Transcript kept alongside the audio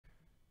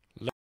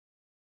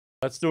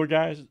Let's do it,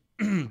 guys.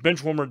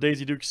 Benchwarmer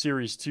Daisy Duke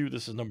Series 2.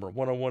 This is number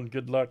 101.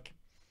 Good luck.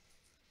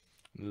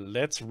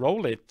 Let's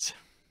roll it.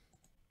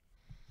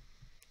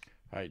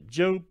 All right,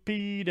 Joe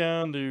P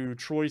down to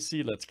Troy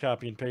C. Let's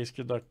copy and paste.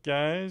 Good luck,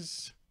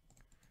 guys.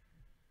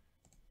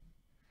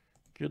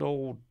 Good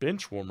old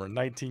Benchwarmer.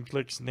 19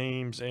 clicks,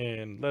 names,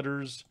 and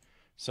letters.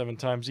 7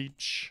 times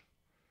each.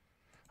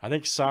 I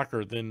think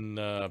soccer, then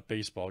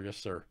baseball. Yes,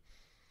 sir.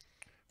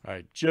 All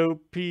right, Joe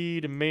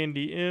P to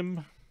Mandy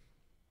M.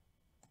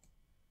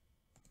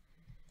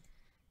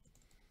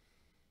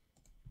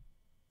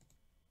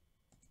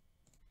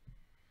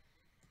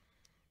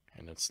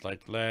 And it's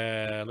like,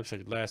 looks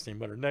like last name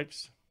butter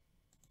next.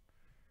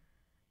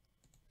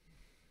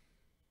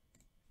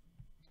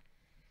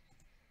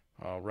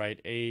 All right,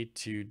 A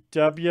to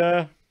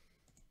W.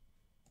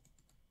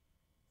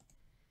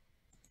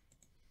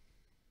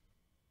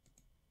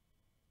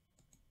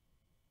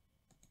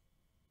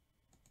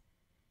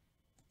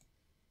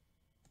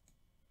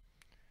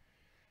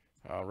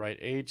 All right,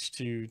 H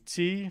to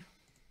T.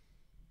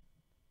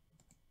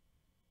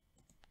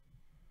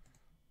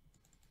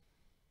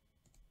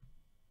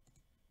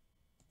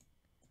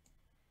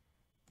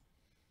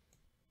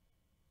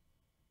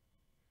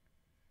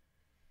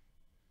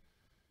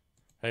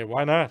 Hey,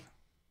 why not?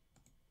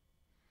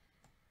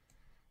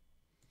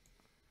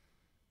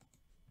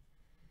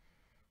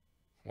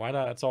 Why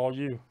not? That's all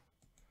you.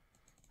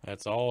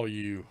 That's all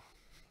you.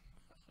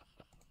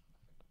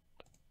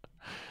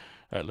 All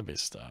right, let me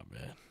stop,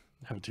 man.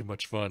 Having too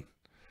much fun.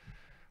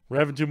 We're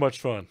having too much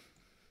fun.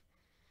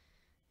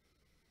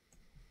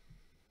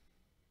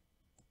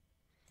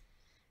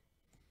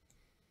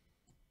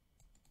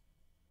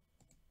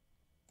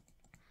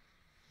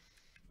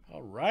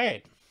 All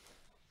right.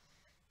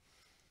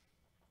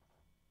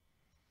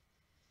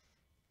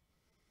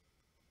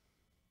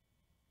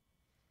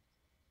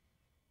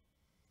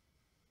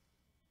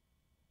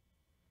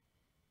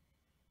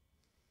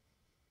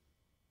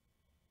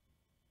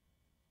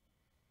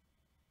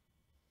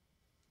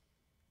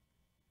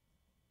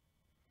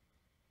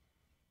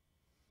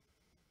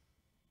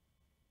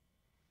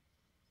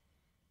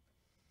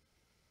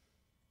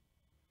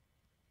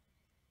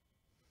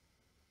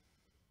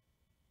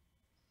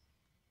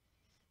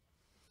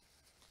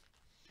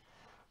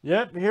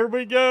 Yep, here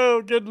we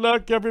go. Good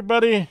luck,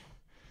 everybody.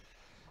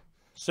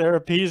 Sarah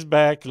P's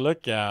back.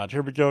 Look out.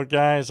 Here we go,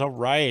 guys. All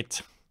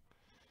right.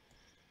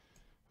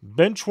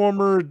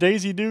 Benchwarmer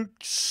Daisy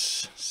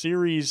Dukes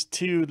Series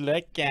 2.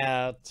 Look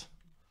out.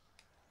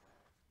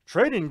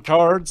 Trading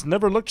cards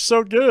never look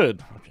so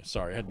good. Okay,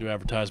 sorry, I had to do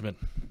advertisement.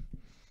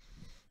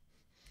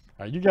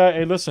 All right, you guys,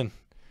 hey, listen.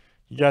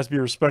 You guys be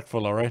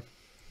respectful, all right?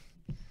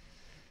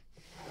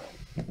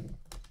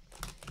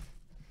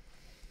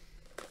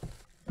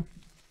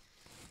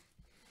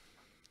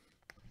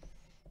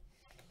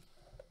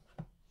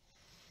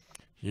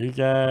 You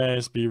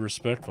guys be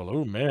respectful.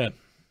 Oh, man.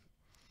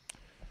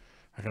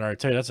 I can already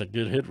tell you that's a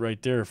good hit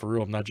right there. For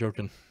real, I'm not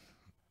joking.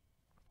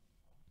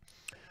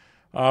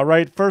 All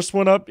right, first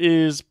one up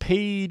is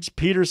Paige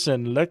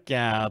Peterson. Look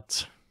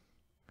out.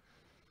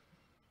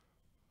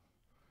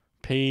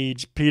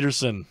 Paige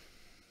Peterson.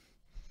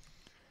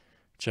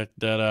 Check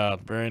that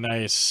out. Very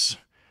nice.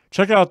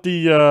 Check out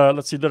the,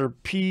 let's see, letter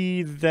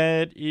P.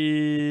 That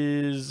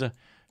is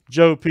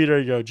Joe P. There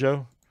you go,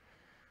 Joe.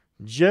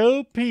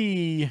 Joe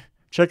P.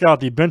 Check out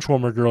the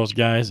Benchwarmer girls,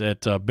 guys,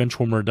 at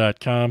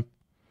benchwarmer.com.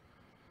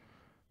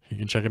 You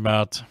can check them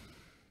out.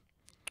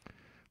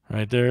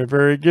 Right there.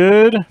 Very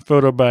good.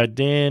 Photo by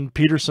Dan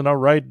Peterson. All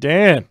right,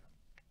 Dan.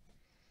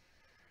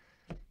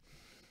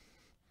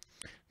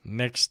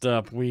 Next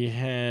up, we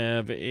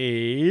have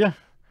a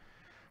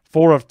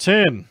 4 of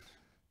 10.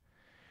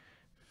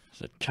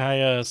 Is it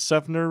Kaya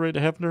Sefner, right?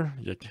 Hefner?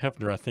 Yeah,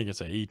 Hefner, I think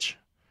it's a H.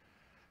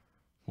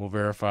 We'll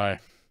verify.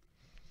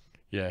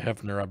 Yeah,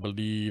 Hefner, I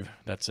believe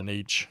that's an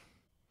H.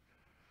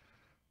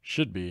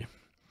 Should be.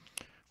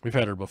 We've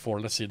had her before.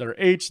 Let's see. Letter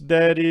H.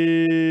 That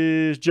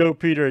is Joe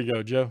P. There you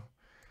go, Joe.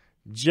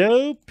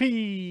 Joe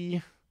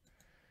P.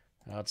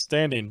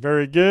 Outstanding.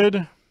 Very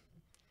good.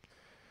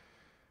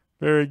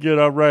 Very good.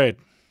 All right.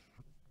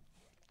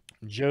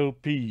 Joe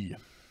P.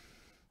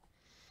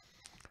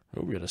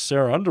 Oh, we got a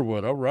Sarah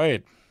Underwood. All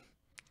right.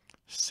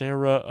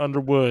 Sarah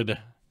Underwood.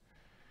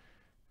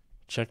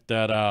 Check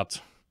that out.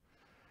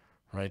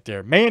 Right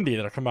there. Mandy,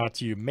 that'll come out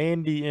to you.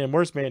 Mandy M.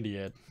 Where's Mandy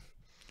at?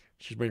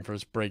 She's waiting for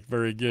this break.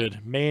 Very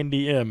good.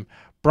 Mandy M.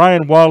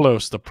 Brian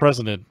Wallace, the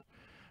president.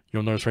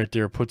 You'll notice right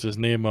there, puts his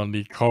name on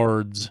the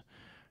cards.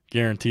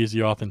 Guarantees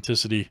the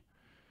authenticity.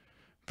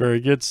 Very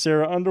good,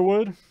 Sarah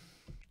Underwood.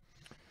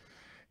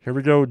 Here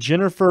we go.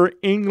 Jennifer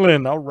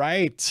England. All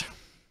right.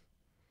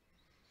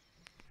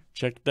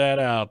 Check that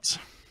out.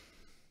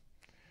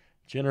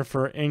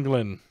 Jennifer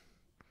England.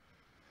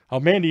 Oh,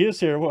 Mandy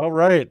is here. Well, all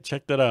right.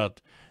 Check that out.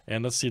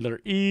 And let's see,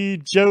 letter E.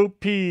 Joe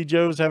P.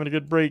 Joe's having a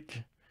good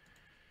break.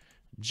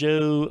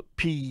 Joe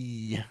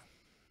P.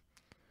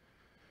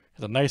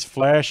 Has a nice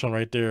flash on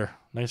right there.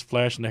 Nice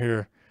flash in the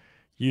hair.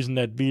 Using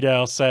that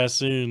Vidal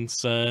Sassoon,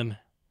 son.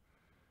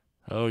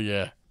 Oh,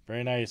 yeah.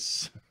 Very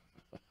nice.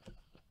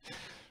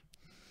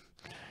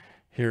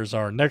 Here's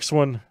our next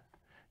one.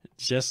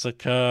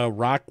 Jessica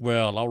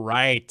Rockwell. All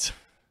right.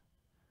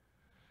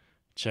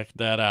 Check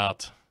that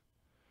out.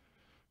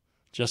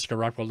 Jessica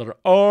Rockwell, letter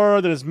R.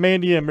 That is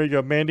Mandy M. There you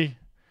go, Mandy.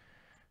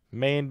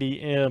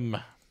 Mandy M.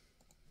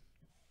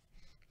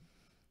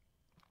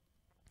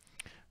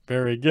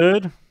 Very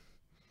good.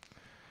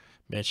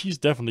 Man, she's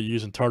definitely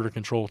using tartar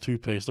control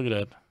toothpaste. Look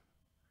at that.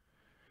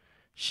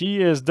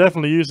 She is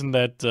definitely using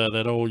that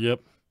old,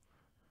 yep,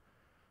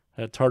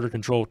 that tartar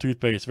control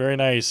toothpaste. Very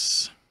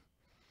nice.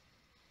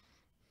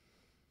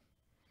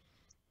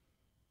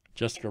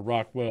 Jessica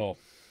Rockwell.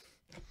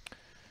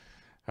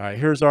 All right,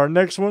 here's our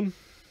next one.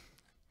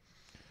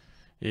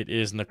 It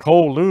is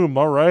Nicole Loom.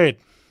 All right.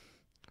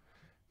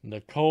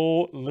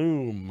 Nicole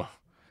Loom.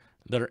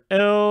 Letter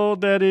L,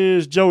 that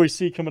is Joey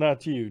C coming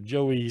out to you.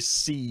 Joey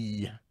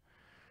C.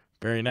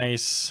 Very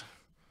nice.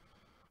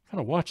 What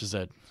kind of watch is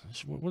that?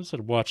 What is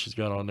that watch she's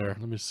got on there?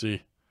 Let me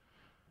see.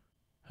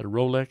 That a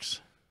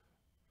Rolex?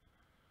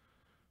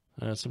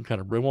 Some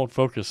kind of... It won't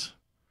focus.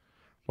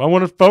 Why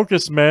won't it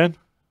focus, man?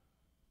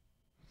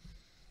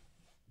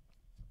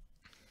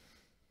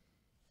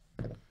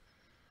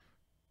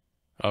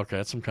 Okay,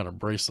 that's some kind of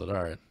bracelet.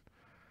 All right.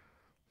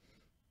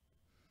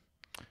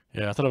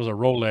 Yeah, I thought it was a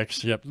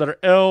Rolex. Yep. Letter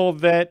L,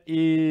 that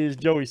is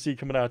Joey C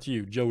coming out to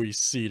you. Joey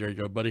C. There you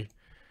go, buddy.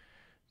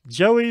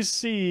 Joey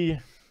C.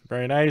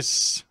 Very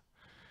nice.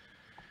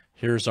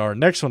 Here's our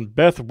next one.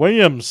 Beth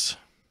Williams.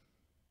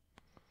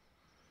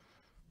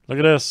 Look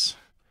at this.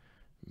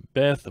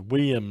 Beth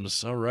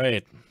Williams. All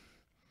right.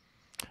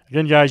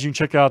 Again, guys, you can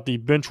check out the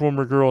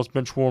Benchwarmer girls,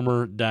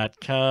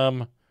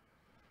 benchwarmer.com.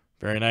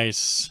 Very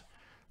nice.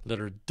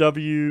 Letter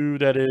W,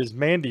 that is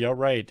Mandy. All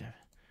right.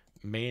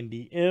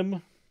 Mandy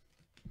M.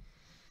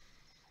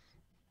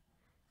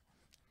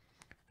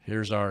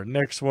 Here's our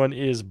next one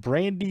is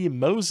Brandy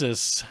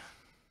Moses.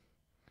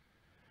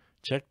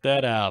 Check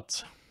that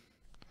out.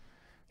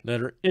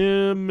 Letter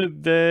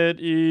M, that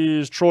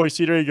is Troy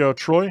C. There you go,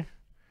 Troy.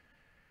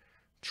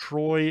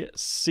 Troy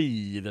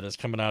C. That is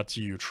coming out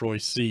to you, Troy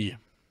C.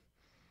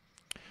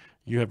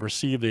 You have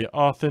received a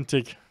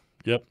authentic,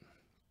 yep.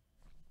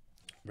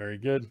 Very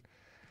good.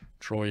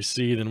 Troy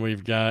C. Then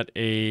we've got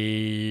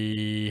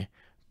a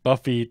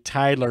Buffy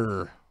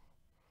Tyler.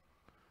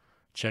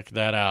 Check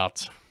that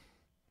out.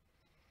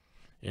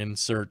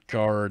 Insert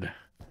card.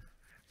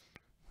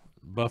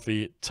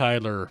 Buffy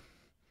Tyler.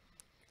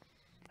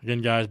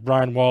 Again, guys,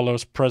 Brian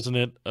Wallows,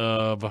 president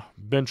of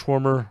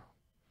Benchwarmer.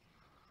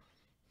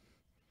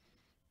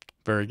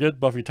 Very good.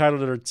 Buffy Tyler,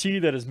 letter T.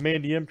 That is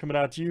Mandy M coming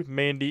out to you.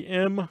 Mandy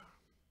M.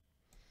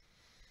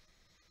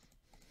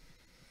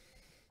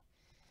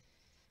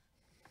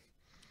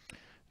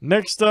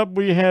 Next up,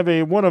 we have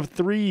a 1 of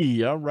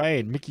 3. All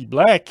right, Mickey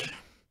Black.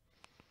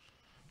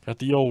 Got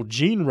the old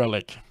Gene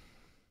relic.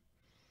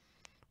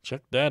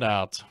 Check that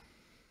out.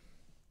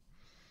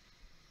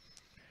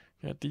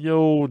 Got the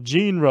old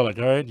Gene relic,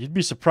 all right? You'd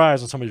be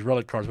surprised on some of these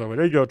relic cards, by the way.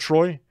 There you go,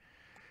 Troy.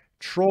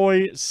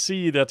 Troy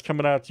C, that's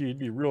coming out to you. You'd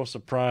be real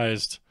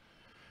surprised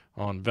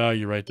on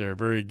value right there.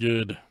 Very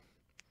good.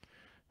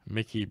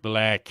 Mickey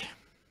Black.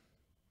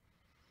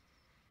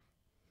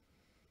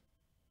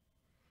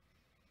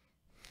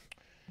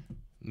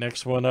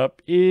 Next one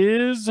up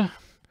is,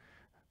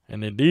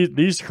 and then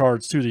these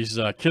cards too, these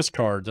Kiss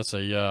cards. That's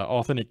a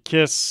authentic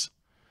Kiss.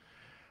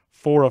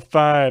 4 of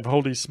 5.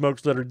 Holy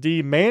smokes, letter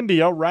D.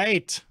 Mandy, all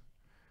right.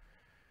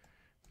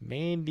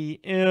 Mandy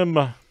M.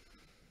 What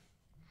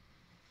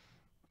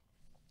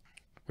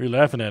are you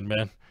laughing at,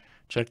 man?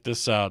 Check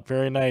this out.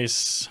 Very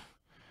nice.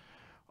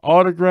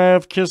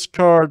 Autograph Kiss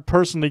card,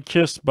 personally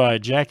kissed by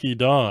Jackie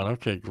Dawn.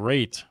 Okay,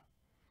 great.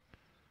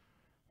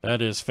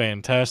 That is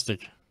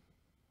fantastic.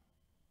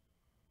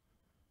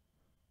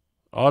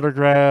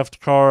 Autographed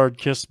card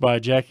kissed by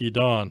Jackie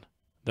Dawn.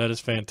 That is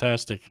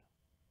fantastic.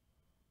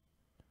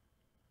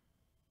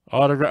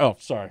 Autograph. Oh,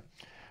 sorry.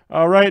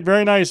 All right,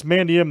 very nice.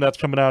 Mandy M, that's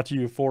coming out to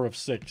you. 4 of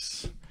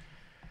 6.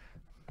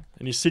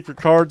 Any secret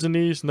cards in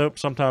these? Nope,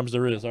 sometimes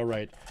there is. All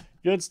right.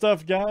 Good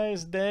stuff,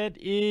 guys. That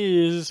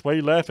is... Why are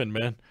you laughing,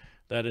 man?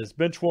 That is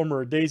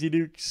Benchwarmer Daisy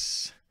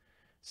Dukes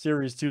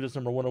Series 2. That's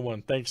number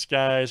 101. Thanks,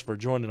 guys, for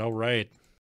joining. All right.